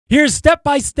Here's step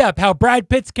by step how Brad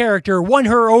Pitt's character won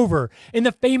her over in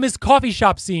the famous coffee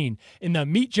shop scene in the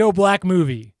Meet Joe Black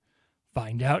movie.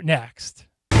 Find out next.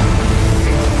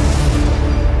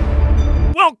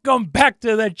 Welcome back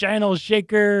to the channel,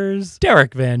 Shakers.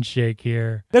 Derek Van Shake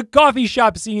here. The coffee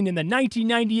shop scene in the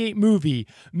 1998 movie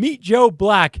Meet Joe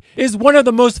Black is one of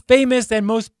the most famous and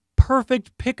most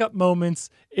perfect pickup moments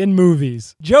in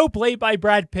movies. Joe, played by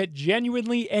Brad Pitt,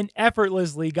 genuinely and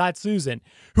effortlessly got Susan,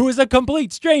 who is a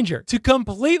complete stranger, to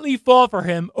completely fall for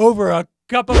him over a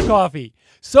cup of coffee.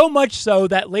 So much so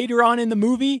that later on in the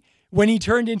movie, when he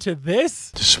turned into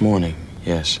this morning,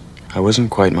 yes. I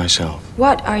wasn't quite myself.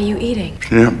 What are you eating?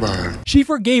 Peanut butter. She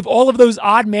forgave all of those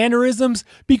odd mannerisms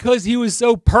because he was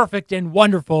so perfect and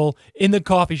wonderful in the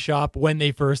coffee shop when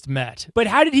they first met. But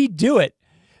how did he do it?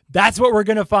 That's what we're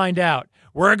going to find out.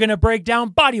 We're going to break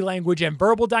down body language and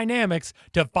verbal dynamics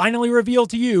to finally reveal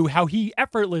to you how he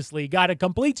effortlessly got a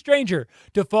complete stranger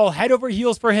to fall head over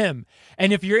heels for him.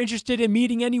 And if you're interested in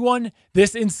meeting anyone,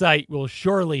 this insight will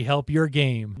surely help your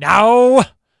game. Now,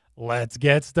 let's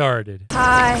get started.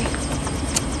 Hi.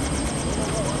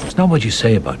 It's not what you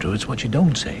say about her, it's what you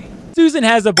don't say. Susan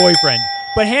has a boyfriend,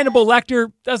 but Hannibal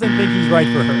Lecter doesn't think he's right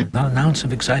for her. Not an ounce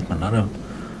of excitement, not a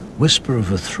whisper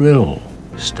of a thrill.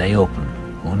 Stay open.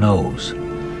 Who knows?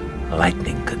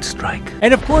 Lightning could strike.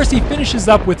 And of course, he finishes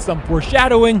up with some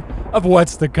foreshadowing of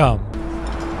what's to come.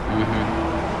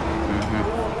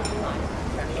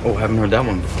 Oh, haven't heard that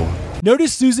one before.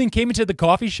 Notice Susan came into the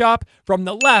coffee shop from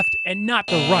the left and not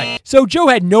the right. So Joe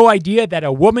had no idea that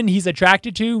a woman he's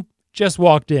attracted to just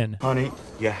walked in. Honey,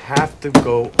 you have to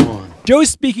go on. Joe's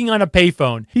speaking on a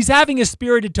payphone. He's having a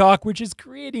spirited talk, which is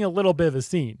creating a little bit of a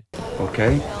scene.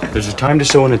 Okay? There's a time to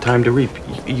sow and a time to reap.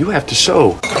 You have to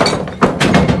sow.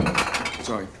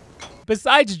 Sorry.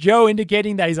 Besides Joe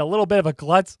indicating that he's a little bit of a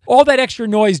klutz, all that extra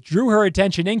noise drew her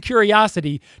attention and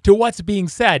curiosity to what's being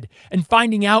said and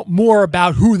finding out more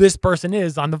about who this person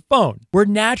is on the phone. We're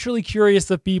naturally curious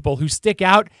of people who stick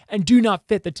out and do not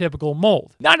fit the typical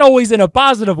mold. Not always in a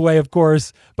positive way, of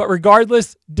course, but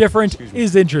regardless, different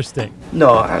is interesting. No,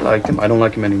 I liked him. I don't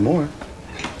like him anymore.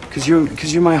 Because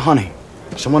you're my honey.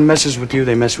 If someone messes with you,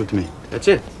 they mess with me. That's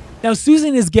it. Now,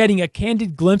 Susan is getting a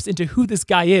candid glimpse into who this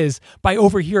guy is by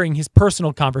overhearing his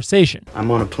personal conversation.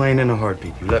 I'm on a plane in a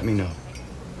heartbeat. You let me know.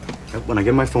 When I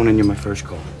get my phone in, you're my first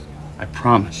call. I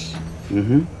promise.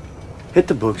 Hit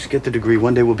the books, get the degree.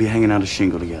 One day we'll be hanging out a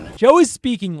shingle together. Joe is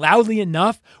speaking loudly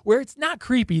enough where it's not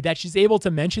creepy that she's able to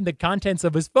mention the contents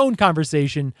of his phone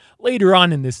conversation later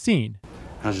on in this scene.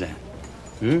 How's that?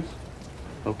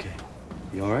 Okay.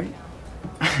 You all right?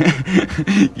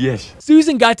 Yes.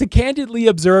 Susan got to candidly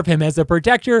observe him as a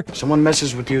protector, If someone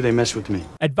messes with you, they mess with me.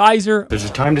 advisor, There's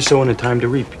a time to sow and a time to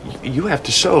reap. You have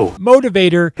to sow.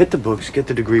 motivator, Hit the books, get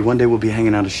the degree. One day we'll be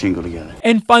hanging out a shingle together.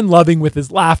 and fun-loving with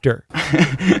his laughter.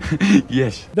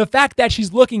 Yes. The fact that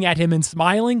she's looking at him and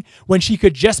smiling when she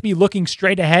could just be looking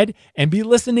straight ahead and be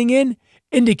listening in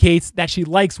indicates that she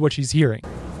likes what she's hearing.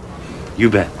 You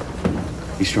bet.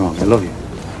 Be strong. I love you.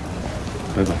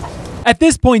 Bye-bye. At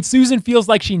this point, Susan feels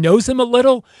like she knows him a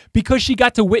little because she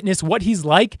got to witness what he's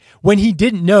like when he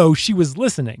didn't know she was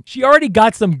listening. She already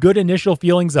got some good initial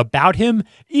feelings about him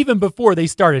even before they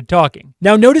started talking.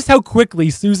 Now notice how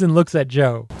quickly Susan looks at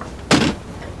Joe.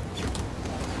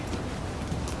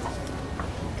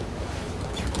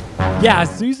 Yeah,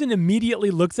 Susan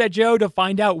immediately looks at Joe to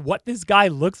find out what this guy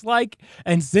looks like,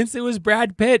 and since it was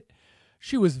Brad Pitt,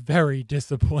 she was very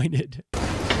disappointed.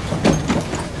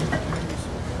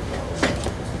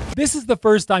 This is the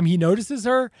first time he notices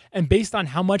her, and based on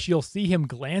how much you'll see him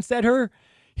glance at her,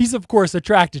 he's of course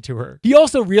attracted to her. He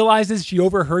also realizes she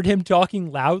overheard him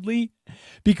talking loudly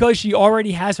because she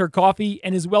already has her coffee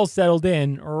and is well settled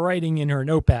in, writing in her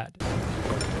notepad.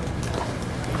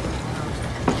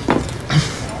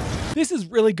 This is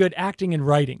really good acting and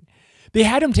writing. They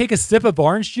had him take a sip of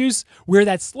orange juice where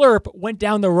that slurp went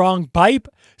down the wrong pipe,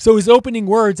 so his opening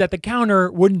words at the counter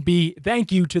wouldn't be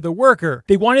 "thank you" to the worker.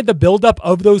 They wanted the buildup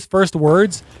of those first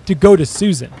words to go to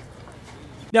Susan.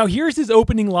 Now here's his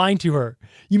opening line to her.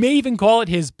 You may even call it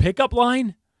his pickup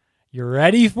line. You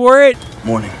ready for it?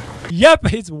 Morning.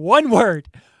 Yep, it's one word.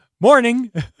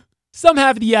 Morning. Some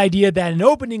have the idea that an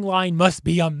opening line must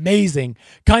be amazing.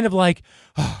 Kind of like,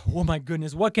 oh my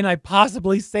goodness, what can I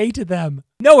possibly say to them?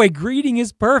 No, a greeting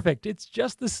is perfect. It's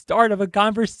just the start of a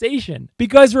conversation.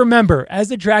 Because remember,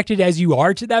 as attracted as you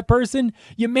are to that person,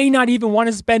 you may not even want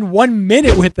to spend 1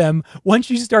 minute with them once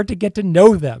you start to get to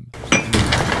know them.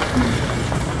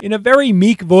 In a very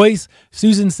meek voice,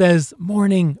 Susan says,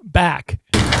 "Morning," back.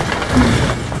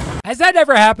 Has that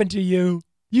ever happened to you?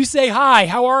 You say, hi,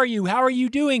 how are you? How are you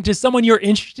doing to someone you're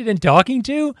interested in talking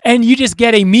to? And you just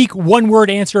get a meek one-word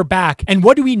answer back. And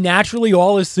what do we naturally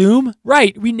all assume?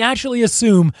 Right, we naturally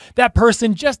assume that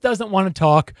person just doesn't want to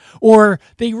talk, or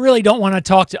they really don't want to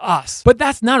talk to us. But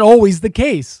that's not always the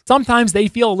case. Sometimes they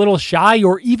feel a little shy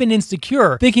or even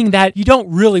insecure, thinking that you don't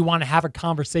really want to have a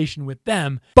conversation with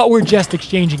them, but we're just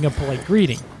exchanging a polite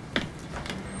greeting.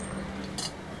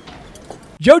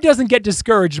 Jo doesn't get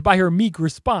discouraged by her meek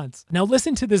response. Now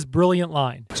listen to this brilliant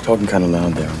line. I was talking kind of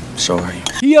loud there. I'm sorry.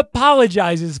 He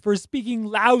apologizes for speaking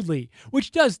loudly, which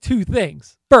does two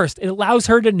things. First, it allows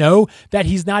her to know that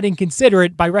he's not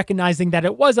inconsiderate by recognizing that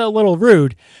it was a little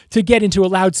rude to get into a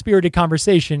loud-spirited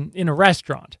conversation in a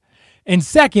restaurant. And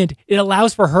second, it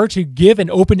allows for her to give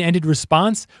an open-ended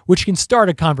response, which can start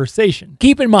a conversation.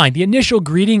 Keep in mind, the initial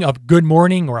greeting of good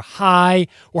morning or hi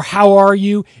or how are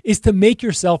you is to make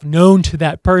yourself known to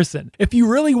that person. If you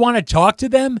really want to talk to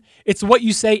them, it's what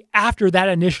you say after that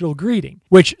initial greeting,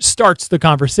 which starts the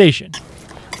conversation.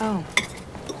 Oh,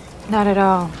 not at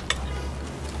all.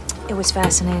 It was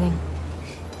fascinating.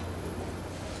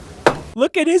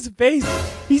 Look at his face.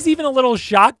 He's even a little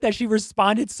shocked that she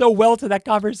responded so well to that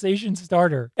conversation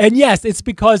starter. And yes, it's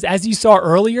because, as you saw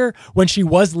earlier, when she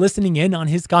was listening in on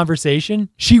his conversation,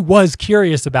 she was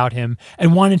curious about him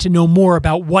and wanted to know more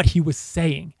about what he was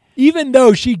saying, even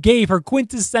though she gave her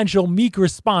quintessential meek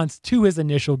response to his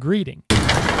initial greeting.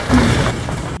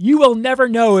 You will never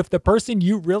know if the person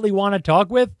you really want to talk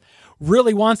with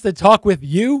really wants to talk with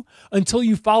you until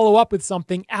you follow up with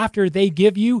something after they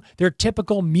give you their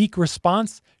typical meek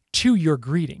response to your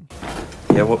greeting.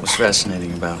 Yeah, what was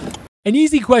fascinating about it? An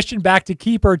easy question back to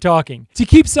keep her talking. To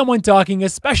keep someone talking,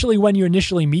 especially when you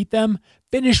initially meet them,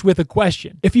 finish with a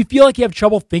question. If you feel like you have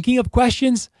trouble thinking of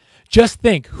questions, just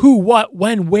think who, what,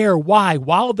 when, where, why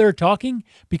while they're talking,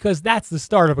 because that's the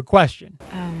start of a question.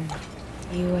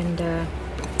 You and,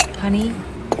 honey?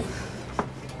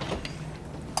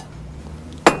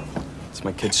 It's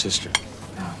my kid's sister.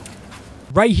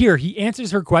 Right here, he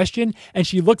answers her question, and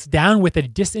she looks down with a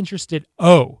disinterested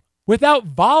 "oh," without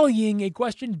volleying a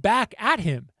question back at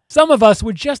him. Some of us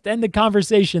would just end the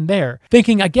conversation there,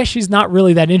 thinking, I guess she's not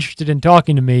really that interested in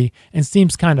talking to me and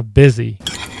seems kind of busy.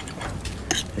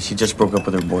 She just broke up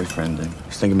with her boyfriend and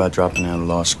was thinking about dropping out of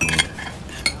law school.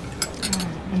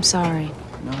 Oh, I'm sorry.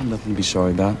 No, nothing to be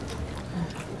sorry about.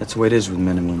 That's the way it is with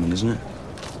men and women, isn't it?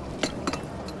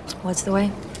 What's the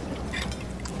way?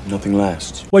 Nothing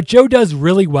lasts. What Jo does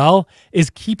really well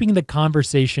is keeping the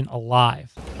conversation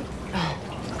alive.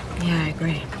 Oh, yeah, I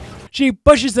agree. She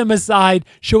pushes him aside,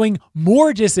 showing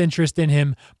more disinterest in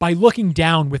him by looking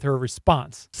down with her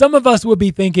response. Some of us would be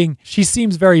thinking, she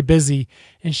seems very busy,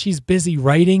 and she's busy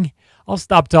writing. I'll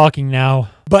stop talking now.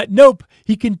 But nope,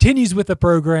 he continues with the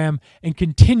program and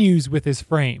continues with his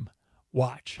frame.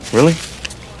 Watch. Really?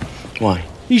 Why?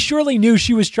 He surely knew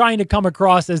she was trying to come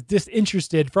across as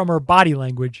disinterested from her body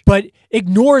language, but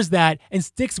ignores that and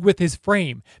sticks with his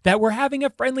frame, that we're having a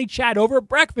friendly chat over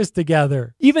breakfast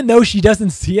together. Even though she doesn't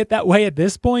see it that way at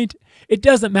this point, it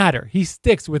doesn't matter. He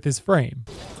sticks with his frame.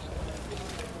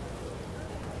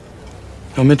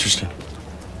 I'm interested.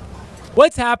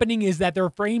 What's happening is that their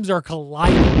frames are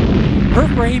colliding. Her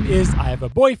frame is, I have a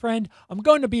boyfriend, I'm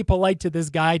going to be polite to this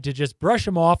guy to just brush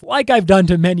him off like I've done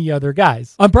to many other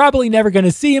guys. I'm probably never going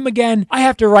to see him again. I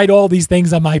have to write all these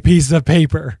things on my piece of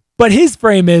paper. But his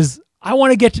frame is, I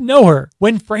want to get to know her.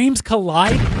 When frames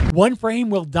collide, one frame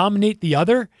will dominate the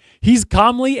other. He's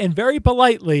calmly and very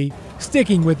politely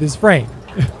sticking with his frame.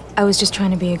 I was just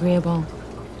trying to be agreeable.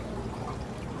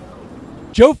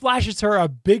 Jo flashes her a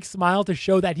big smile to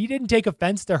show that he didn't take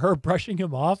offense to her brushing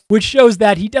him off, which shows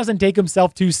that he doesn't take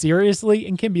himself too seriously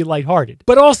and can be lighthearted.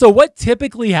 But also, what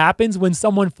typically happens when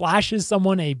someone flashes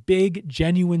someone a big,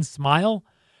 genuine smile?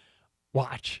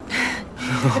 Watch.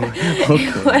 Okay,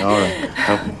 all right.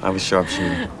 I was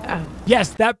sharpshooter. Yes,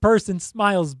 that person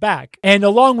smiles back. And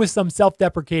along with some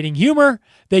self-deprecating humor,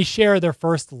 they share their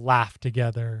first laugh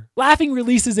together. Laughing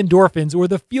releases endorphins, or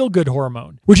the feel-good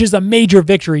hormone, which is a major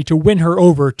victory to win her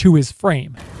over to his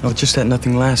frame. No, it's just that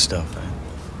nothing lasts stuff.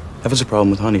 That was the problem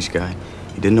with Honey's guy.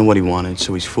 He didn't know what he wanted,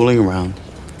 so he's fooling around,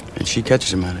 and she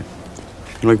catches him at it.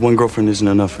 And like one girlfriend isn't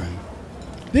enough for him.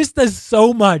 This does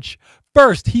so much.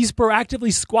 First, he's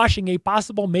proactively squashing a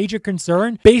possible major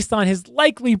concern based on his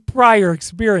likely prior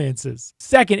experiences.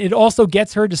 Second, it also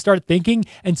gets her to start thinking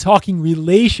and talking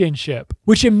relationship,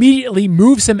 which immediately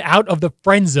moves him out of the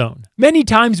friend zone. Many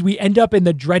times we end up in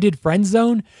the dreaded friend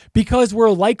zone because we're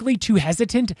likely too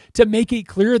hesitant to make it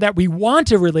clear that we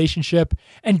want a relationship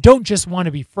and don't just want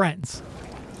to be friends.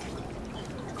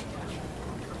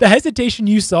 The hesitation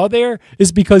you saw there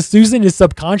is because Susan is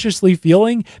subconsciously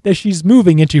feeling that she's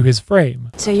moving into his frame.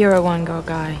 So you're a one-girl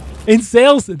guy. In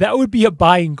sales, that would be a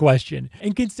buying question.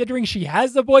 And considering she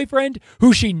has a boyfriend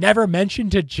who she never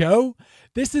mentioned to Joe,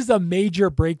 this is a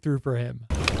major breakthrough for him.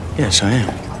 Yes, I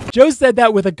am. Joe said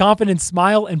that with a confident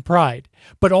smile and pride,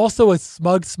 but also a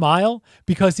smug smile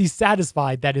because he's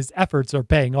satisfied that his efforts are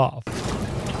paying off.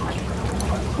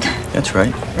 That's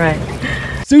right. Right.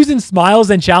 Susan smiles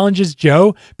and challenges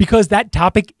Joe because that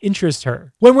topic interests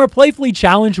her. When we're playfully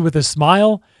challenged with a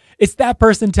smile, it's that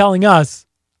person telling us,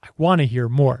 I want to hear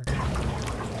more.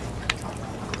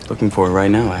 Looking for it right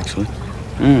now, actually.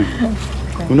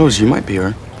 Who knows, you might be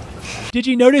her. Did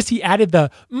you notice he added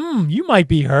the, you might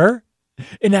be her,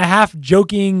 in a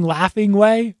half-joking, laughing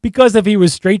way? Because if he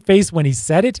was straight-faced when he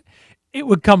said it, it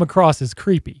would come across as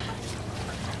creepy.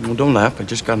 Well, don't laugh. I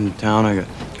just got into town. I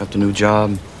got the new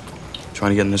job.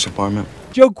 Trying to get in this apartment.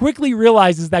 Joe quickly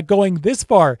realizes that going this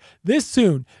far, this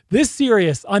soon, this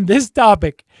serious on this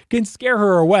topic can scare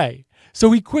her away. So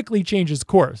he quickly changes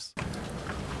course.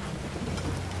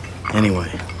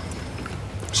 Anyway,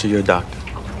 so you're a doctor.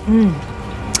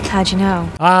 How'd you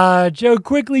know? Joe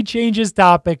quickly changes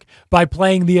topic by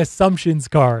playing the assumptions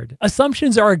card.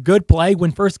 Assumptions are a good play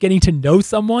when first getting to know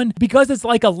someone because it's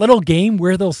like a little game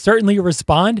where they'll certainly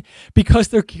respond because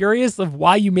they're curious of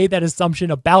why you made that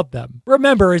assumption about them.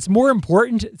 Remember, it's more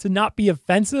important to not be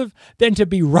offensive than to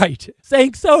be right.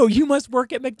 Saying, so you must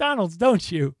work at McDonald's, don't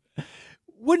you?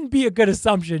 Wouldn't be a good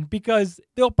assumption because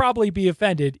they'll probably be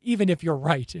offended even if you're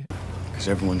right. Because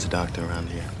everyone's a doctor around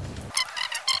here.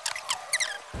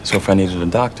 So if I needed a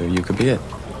doctor, you could be it.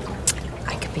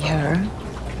 I could be her.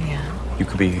 Yeah. You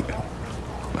could be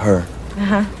her.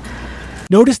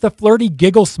 Notice the flirty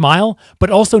giggle smile, but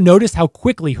also notice how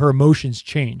quickly her emotions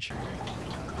change.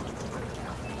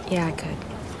 Yeah, I could.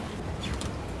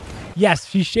 Yes,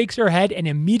 she shakes her head and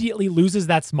immediately loses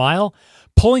that smile,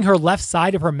 pulling her left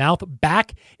side of her mouth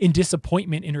back in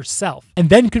disappointment in herself, and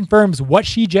then confirms what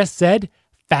she just said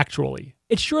factually.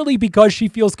 It's surely because she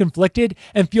feels conflicted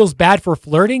and feels bad for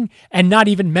flirting and not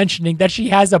even mentioning that she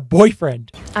has a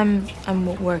boyfriend. I'm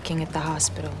working at the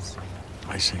hospitals.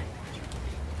 I see.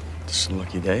 This is a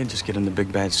lucky day. Just get in the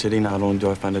big bad city. Not only do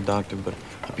I find a doctor, but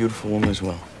a beautiful woman as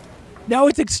well. Now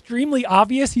it's extremely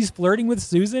obvious he's flirting with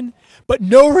Susan, but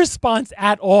no response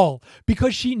at all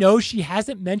because she knows she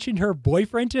hasn't mentioned her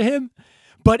boyfriend to him,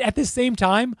 but at the same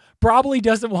time, probably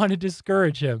doesn't want to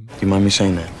discourage him. Do you mind me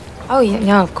saying that? Oh, yeah,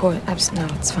 no, of course. No,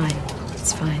 it's fine.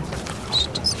 It's fine.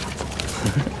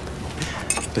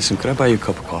 Listen, could I buy you a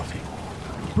cup of coffee?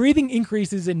 Breathing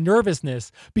increases in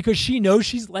nervousness because she knows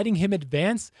she's letting him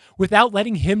advance without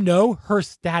letting him know her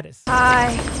status.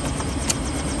 Hi.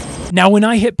 Now, when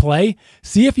I hit play,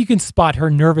 see if you can spot her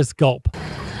nervous gulp.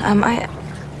 I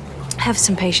have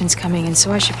some patients coming in,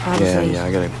 so I should probably Yeah,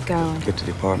 I gotta go. get to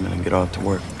the apartment and get off to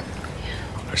work.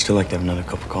 I'd still like to have another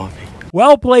cup of coffee.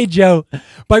 Well played, Joe.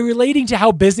 By relating to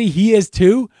how busy he is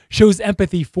too, shows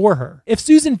empathy for her. If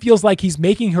Susan feels like he's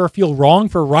making her feel wrong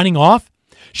for running off,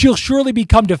 she'll surely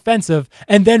become defensive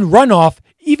and then run off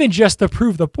even just to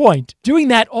prove the point. Doing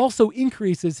that also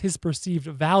increases his perceived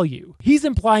value. He's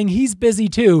implying he's busy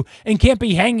too and can't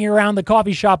be hanging around the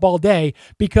coffee shop all day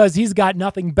because he's got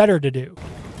nothing better to do.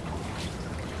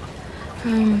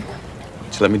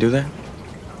 So let me do that?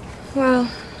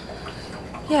 Well,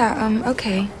 yeah,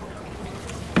 okay.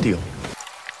 Deal.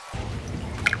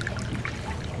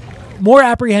 More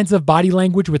apprehensive body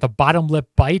language with a bottom lip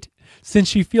bite since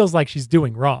she feels like she's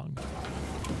doing wrong.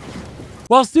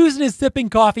 While Susan is sipping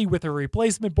coffee with her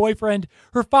replacement boyfriend,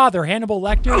 her father, Hannibal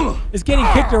Lecter, is getting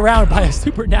kicked around by a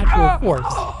supernatural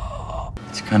force.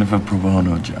 It's kind of a pro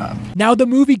bono job. Now the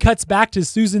movie cuts back to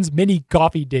Susan's mini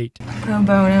coffee date. Pro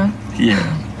bono,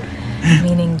 Yeah.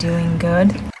 meaning doing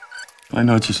good. I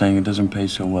know what you're saying. It doesn't pay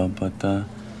so well, but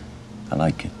I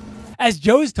like it. As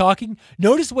Joe is talking,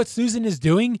 notice what Susan is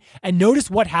doing and notice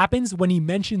what happens when he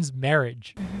mentions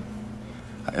marriage.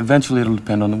 Eventually, it'll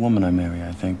depend on the woman I marry,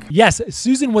 I think. Yes,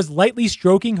 Susan was lightly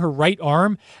stroking her right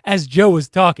arm as Joe was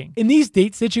talking. In these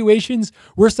date situations,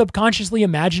 we're subconsciously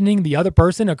imagining the other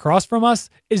person across from us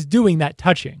is doing that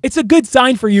touching. It's a good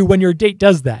sign for you when your date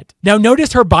does that. Now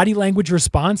notice her body language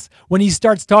response when he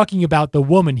starts talking about the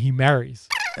woman he marries.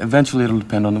 Eventually, it'll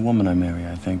depend on the woman I marry,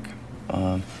 I think.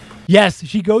 Yes,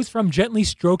 she goes from gently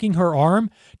stroking her arm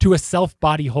to a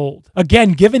self-body hold.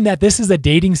 Again, given that this is a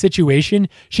dating situation,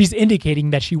 she's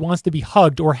indicating that she wants to be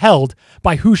hugged or held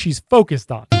by who she's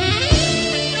focused on.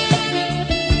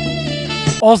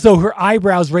 Also, her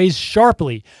eyebrows raised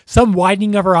sharply, some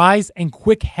widening of her eyes and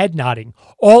quick head nodding,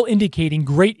 all indicating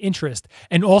great interest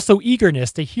and also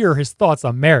eagerness to hear his thoughts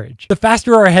on marriage. The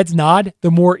faster our heads nod, the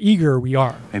more eager we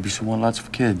are. Maybe she wants lots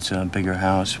of kids, bigger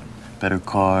house, better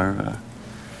car.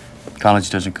 College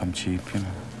doesn't come cheap, you know.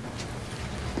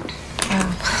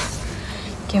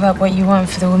 Give up what you want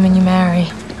for the woman you marry.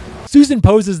 Susan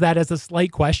poses that as a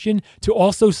slight question to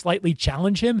also slightly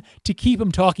challenge him to keep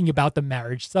him talking about the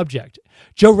marriage subject.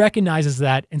 Joe recognizes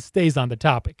that and stays on the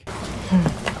topic.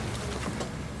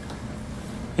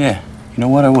 Yeah, you know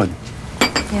what? I would.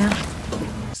 Yeah.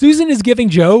 Susan is giving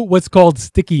Joe what's called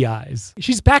sticky eyes.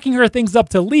 She's packing her things up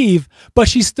to leave, but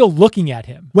she's still looking at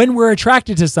him. When we're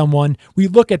attracted to someone, we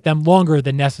look at them longer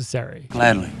than necessary.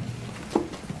 Gladly.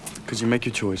 Because you make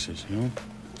your choices, you know?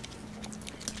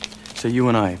 Say you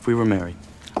and I, if we were married,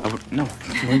 I would... No,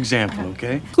 for example,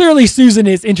 okay? Clearly, Susan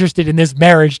is interested in this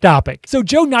marriage topic. So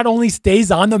Joe not only stays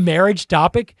on the marriage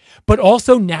topic, but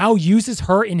also now uses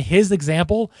her in his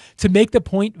example to make the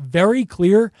point very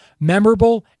clear,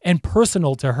 memorable, and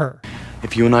personal to her.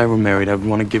 If you and I were married, I would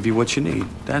want to give you what you need.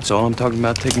 That's all. I'm talking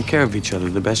about taking care of each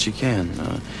other the best you can.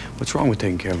 What's wrong with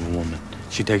taking care of a woman?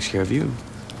 She takes care of you.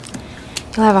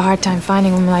 You'll have a hard time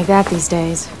finding a woman like that these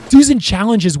days. Susan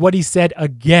challenges what he said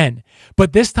again,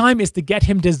 but this time is to get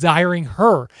him desiring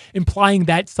her, implying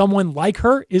that someone like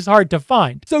her is hard to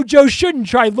find. So Joe shouldn't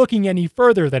try looking any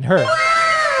further than her.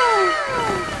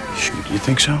 You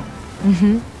think so?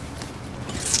 Mm-hmm.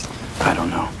 I don't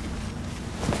know.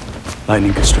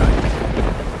 Lightning could strike.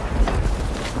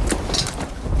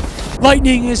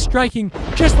 Lightning is striking,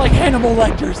 just like Hannibal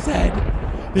Lecter said.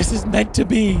 This is meant to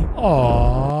be.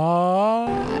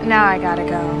 Aww. Now I gotta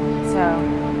go, so...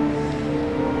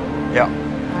 Yeah,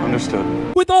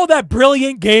 understood. With all that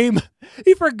brilliant game,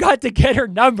 he forgot to get her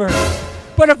number.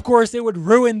 But of course, it would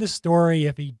ruin the story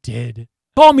if he did.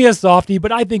 Call me a softie,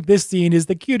 but I think this scene is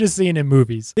the cutest scene in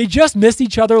movies. They just miss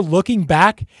each other looking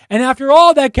back, and after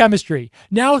all that chemistry,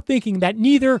 now thinking that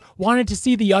neither wanted to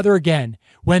see the other again,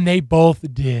 when they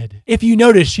both did. If you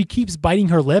notice, she keeps biting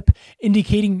her lip,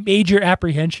 indicating major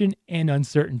apprehension and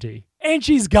uncertainty. And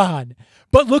she's gone.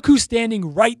 But look who's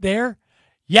standing right there.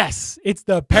 Yes, it's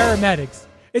the paramedics.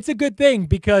 It's a good thing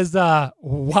because,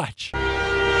 watch.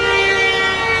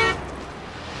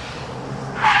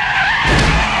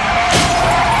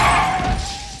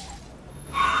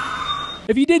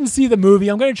 If you didn't see the movie,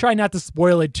 I'm going to try not to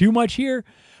spoil it too much here,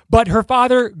 but her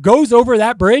father goes over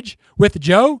that bridge with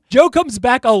Joe. Joe comes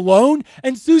back alone,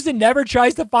 and Susan never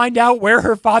tries to find out where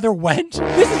her father went.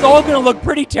 This is all going to look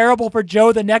pretty terrible for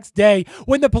Joe the next day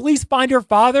when the police find her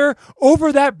father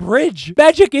over that bridge.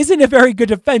 Magic isn't a very good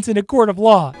defense in a court of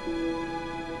law.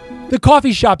 The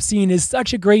coffee shop scene is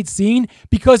such a great scene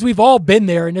because we've all been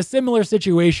there in a similar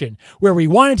situation where we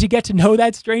wanted to get to know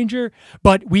that stranger,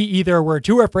 but we either were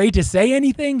too afraid to say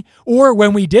anything, or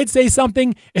when we did say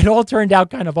something, it all turned out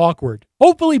kind of awkward.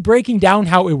 Hopefully breaking down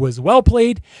how it was well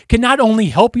played can not only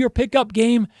help your pickup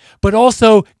game, but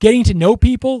also getting to know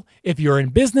people if you're in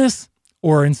business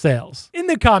or in sales. In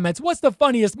the comments, what's the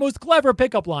funniest, most clever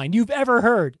pickup line you've ever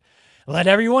heard? Let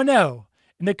everyone know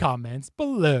in the comments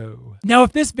below. Now,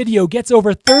 if this video gets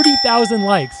over 30,000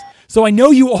 likes, so I know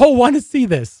you all want to see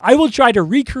this, I will try to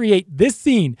recreate this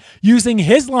scene using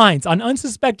his lines on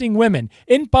unsuspecting women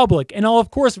in public, and I'll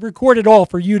of course record it all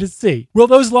for you to see. Will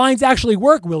those lines actually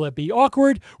work? Will it be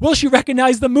awkward? Will she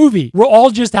recognize the movie? We'll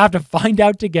all just have to find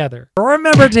out together.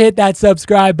 Remember to hit that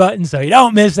subscribe button so you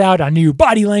don't miss out on new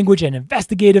body language and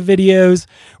investigative videos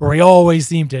where we always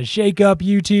seem to shake up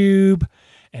YouTube,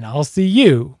 and I'll see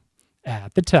you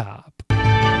at the top.